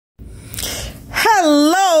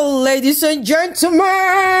ladies and gentlemen.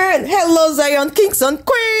 Hello, Zion Kings and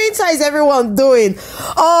Queens. How is everyone doing?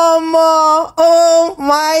 Oh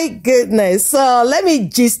my goodness. So let me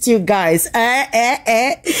gist you guys.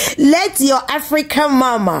 Let your African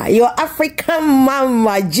mama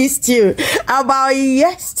gist you about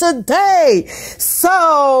yesterday.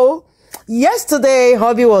 So yesterday,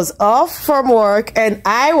 hubby was off from work and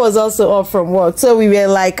I was also off from work. So we were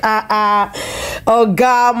like, oh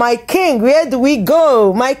God, my king, where do we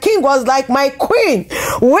go? My king was like, my queen,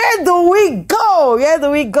 where do we go? Where do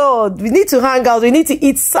we go? We need to hang out. We need to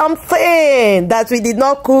eat something that we did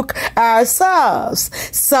not cook ourselves.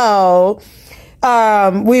 So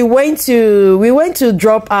we went to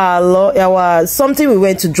drop our something. We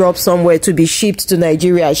went to drop somewhere to be shipped to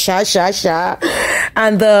Nigeria.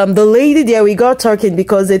 And the lady there, we got talking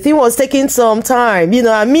because the thing was taking some time. You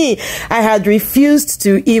know, I had refused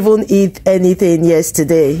to even eat anything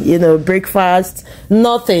yesterday. You know, breakfast,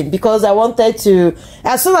 nothing, because I wanted to.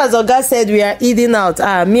 As soon as Oga said we are eating out,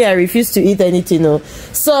 I refused to eat anything. No.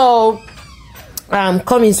 So,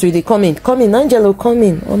 coming, sweetie, coming, Angelo,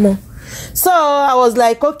 coming. Oh no. So I was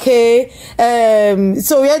like, okay,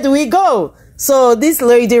 so where do we go? So this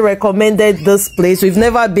lady recommended this place. We've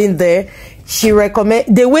never been there. She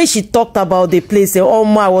recommended, the way she talked about the place, oh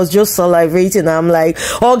my, I was just salivating. I'm like,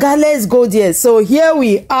 oh God, let's go there. So here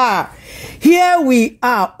we are.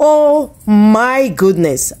 Oh my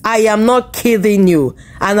goodness. I am not kidding you.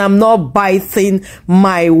 And I'm not biting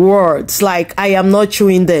my words. Like, I am not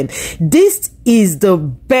chewing them. This is the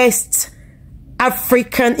best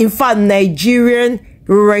African, in fact, Nigerian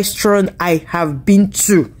restaurant I have been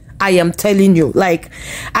to. I am telling you, like,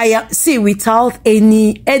 see, without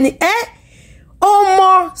any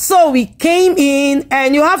more. So we came in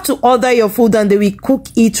and you have to order your food and then we cook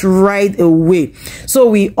it right away. So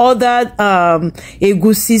we ordered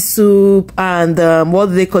Egusi soup and what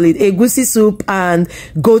do they call it? Egusi soup and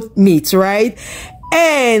goat meat, right?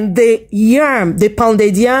 And the yam, the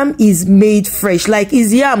pounded yam is made fresh. Like,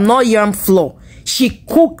 it's yam, not yam flour. She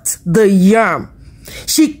cooked the yam.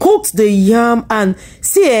 And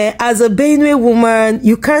see, as a Benue woman,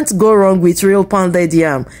 you can't go wrong with real pounded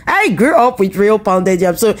yam. I grew up with real pounded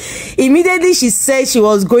yam. So immediately she said she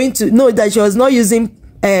was going to know that she was not using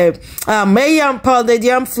yam pounded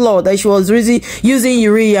yam flour, that she was using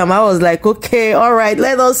uri yam. I was like, okay, all right,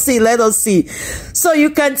 let us see. So you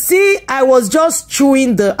can see I was just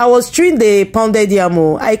chewing the pounded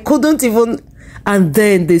yam. I couldn't even. And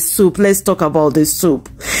then the soup. Let's talk about the soup.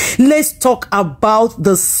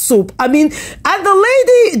 I mean, and the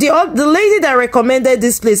lady that recommended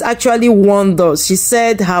this place actually warned us. She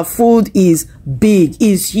said her food is big,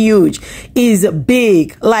 is huge, is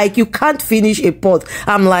big. Like, you can't finish a pot.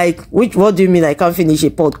 I'm like, what do you mean I can't finish a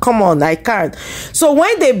pot? Come on, I can't. So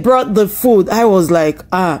when they brought the food, I was like,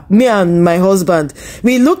 me and my husband,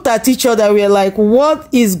 we looked at each other. We were like, what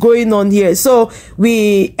is going on here? So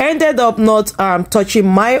we ended up not touching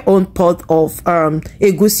my own pot of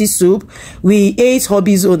egusi soup. We ate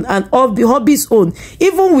hubby's own, and hubby's own,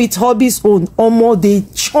 even with hubby's own, almost the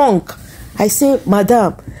chunk. I say,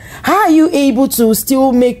 madam, how are you able to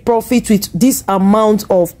still make profit with this amount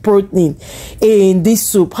of protein in this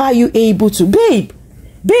soup? How are you able to? Babe,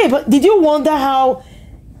 did you wonder how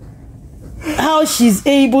she's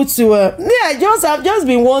able to? I've just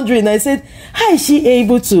been wondering. I said, how is she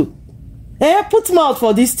able to? Put mouth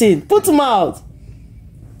for this thing. Put mouth.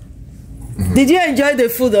 Did you enjoy the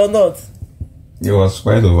food or not? It was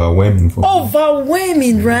quite overwhelming for me.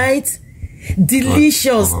 Overwhelming, right?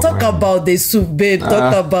 Delicious. Talk about the soup, babe.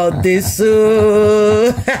 Talk about the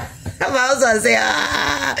soup. My husband say,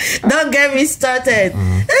 don't get me started.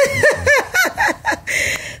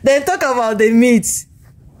 Then talk about the meat.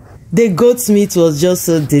 The goat's meat was just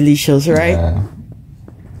so delicious, right? Yeah.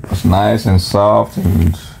 It was nice and soft,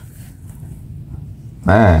 and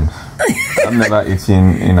man, I've never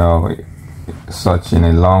eaten, such in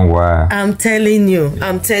a long while. I'm telling you.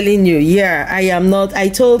 Yeah, I am not. I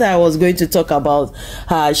told her I was going to talk about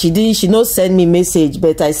her. She not send me message,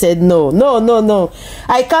 but I said no.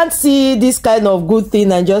 I can't see this kind of good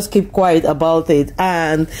thing and just keep quiet about it.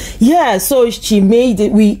 And yeah, so she made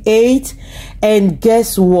it. We ate, and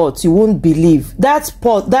guess what? You won't believe that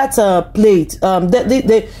plate.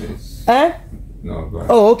 No,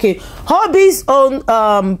 oh, okay. Hubby's own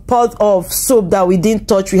pot of soap that we didn't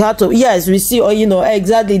touch. We had to, yes, we see,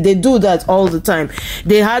 exactly. They do that all the time.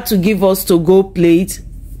 They had to give us to-go plate,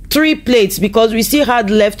 3 plates, because we still had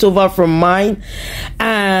leftover from mine,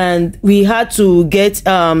 and we had to get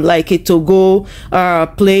like a to-go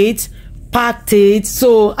plate, packed it.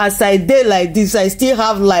 So as I did like this, I still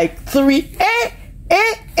have like 3.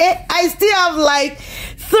 I still have like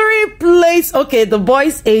 3 plates. Okay, the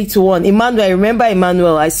boys ate one. Emmanuel, I remember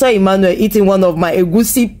Emmanuel. I saw Emmanuel eating one of my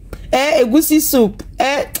egusi soup.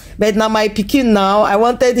 But now my pikin now, I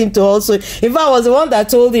wanted him to also. If I was the one that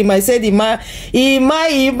told him, I said, Emmanuel,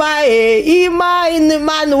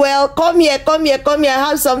 come here, I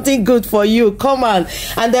have something good for you. Come on.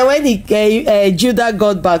 And then when Judah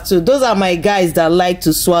got back to, those are my guys that like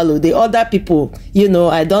to swallow. The other people, you know,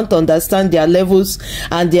 I don't understand their levels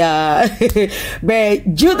and their.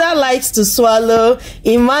 But Judah likes to swallow.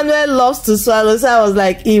 Emmanuel loves to swallow. So I was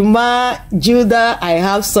like, Judah, I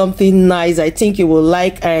have something nice. I think you will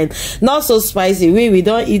like, and not so spicy. We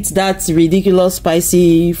don't eat that ridiculous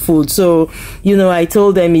spicy food. So, you know, I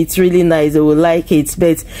told them it's really nice. They will like it.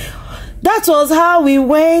 But that was how we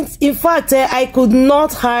went. In fact, I could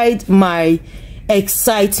not hide my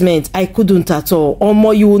excitement. I couldn't at all.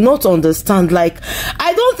 Omo, you will not understand. Like,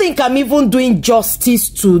 I don't think I'm even doing justice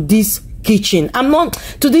to this kitchen. I'm not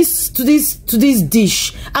to this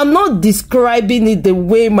dish. I'm not describing it the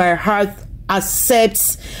way my heart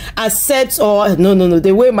accepts or no,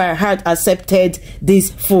 the way my heart accepted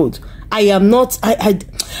this food. I am not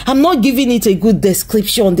I'm not giving it a good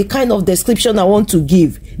description, the kind of description I want to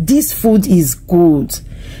give. This food is good.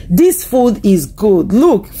 This food is good.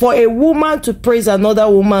 Look, for a woman to praise another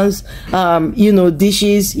woman's you know,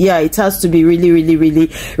 dishes, yeah, it has to be really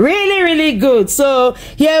good. So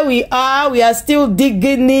here we are still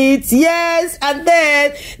digging it. Yes. And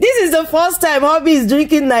then this is the first time Hobby is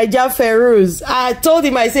drinking Niger Ferrous. I told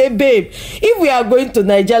him, I said, babe, if we are going to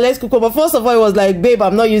Niger, let's cook. But first of all, it was like, babe,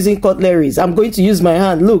 I'm not using cutleries. I'm going to use my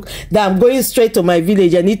hand. Look, that I'm going straight to my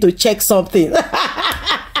village. I need to check something.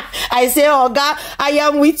 I say, Oga, I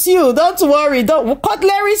am with you. Don't worry. Don't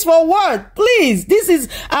cutleries for what? Please. This is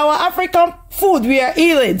our African food we are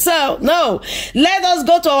eating. So, no. Let us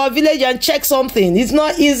go to our village and check something. It's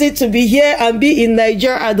not easy to be here and be in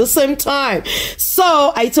Nigeria at the same time.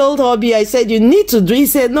 So, I told Hobby, I said, you need to do. He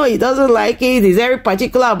said, no, he doesn't like it. He's very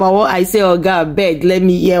particular about what I say. Oga, beg, let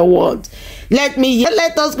me hear what. Let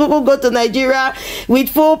us go to Nigeria with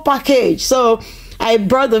full package. So, I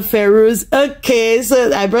brought the Ferrous. Okay,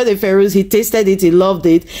 so I brought the Ferrous. He tasted it. He loved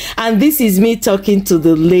it. And this is me talking to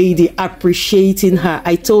the lady, appreciating her.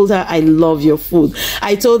 I told her, I love your food.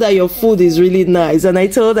 I told her your food is really nice. And I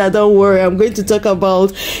told her, don't worry, I'm going to talk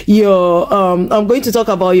about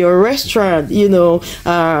your restaurant. You know,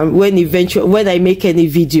 when I make any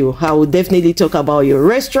video, I will definitely talk about your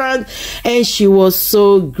restaurant. And she was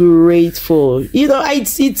so grateful. You know,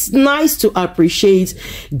 it's nice to appreciate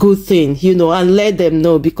good things, you know, and let them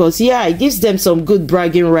know, because yeah, it gives them some good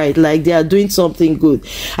bragging right, like they are doing something good.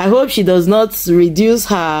 I hope she does not reduce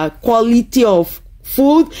her quality of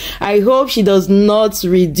food. I hope she does not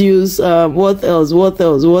reduce what else.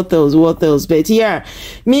 But yeah,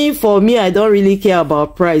 for me, I don't really care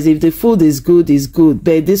about price. If the food is good, it's good.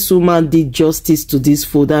 But this woman did justice to this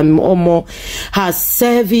food, and her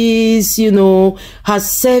service, you know,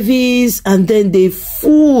 and then the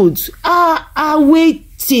food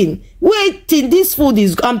waiting. This food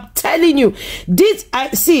is, I'm telling you, this, I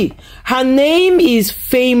see, her name is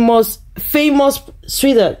famous princess.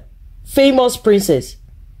 Famous Princess.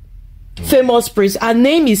 Her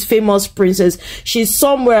name is Famous Princess. She's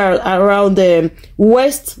somewhere around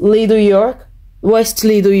West Little York.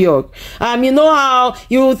 You know how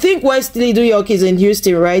you think West Little York is in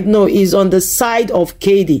Houston, right? No, it's on the side of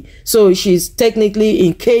Katy. So she's technically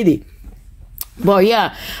in Katy. But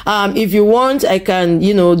yeah, if you want, I can,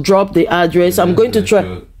 you know, drop the address. I'm going to try.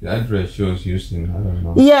 The address shows Houston. I don't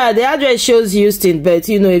know. Yeah, the address shows Houston, but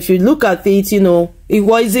you know, if you look at it, you know, it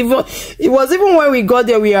was even when we got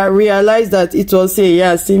there, we realized that it was saying,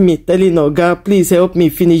 yeah, see me telling Oga, please help me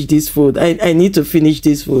finish this food. I need to finish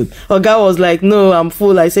this food. Oga was like, no, I'm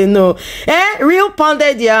full. I said, no, real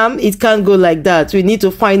pounded yam, it can't go like that. We need to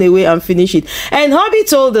find a way and finish it. And Hobby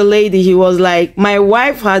told the lady, he was like, my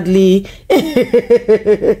wife hardly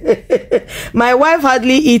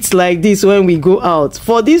eats like this when we go out.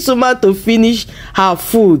 For this woman to finish her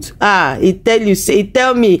food,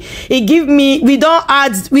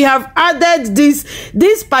 we have added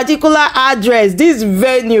this particular address, this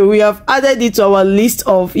venue, we have added it to our list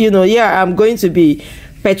of, you know, yeah, I'm going to be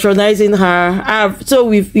patronizing her. So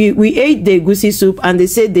we ate the egusi soup, and they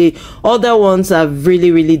said the other ones are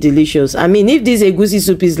really delicious. I mean, if this egusi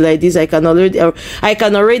soup is like this, I can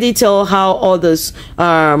already tell how others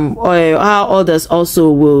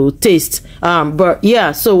also will taste. But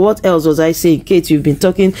yeah, so what else was I saying? Kate, you've been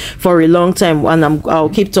talking for a long time, and I'll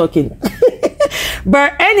keep talking.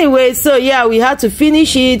 But anyway, so yeah, we had to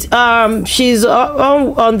finish it. She's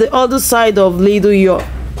on the other side of Little York,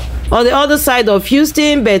 on the other side of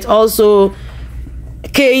Houston, but also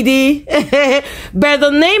KD. But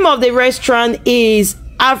the name of the restaurant is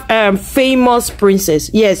Famous Princess.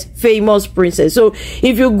 Yes, Famous Princess. So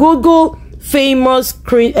if you Google famous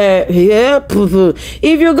if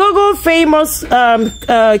you Google famous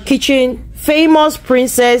kitchen, Famous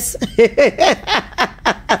Princess.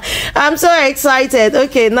 I'm so excited.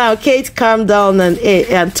 Okay, now Kate, calm down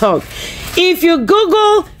and talk. If you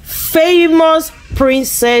Google Famous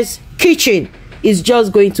Princess Kitchen, it's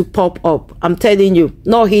just going to pop up. I'm telling you,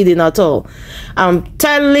 not hidden at all. I'm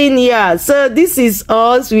telling you. So this is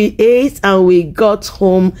us. We ate and we got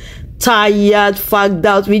home tired, fagged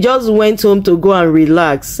out. We just went home to go and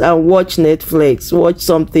relax and watch Netflix, watch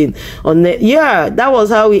something on net. Yeah, that was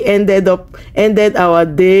how we ended our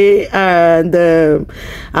day. And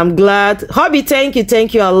I'm glad. Hobby, thank you.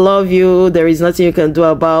 I love you. There is nothing you can do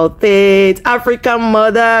about it. African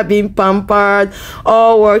mother being pampered,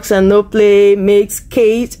 all works and no play makes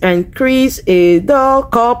Kate and Chris a dull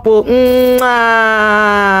couple. Mwah.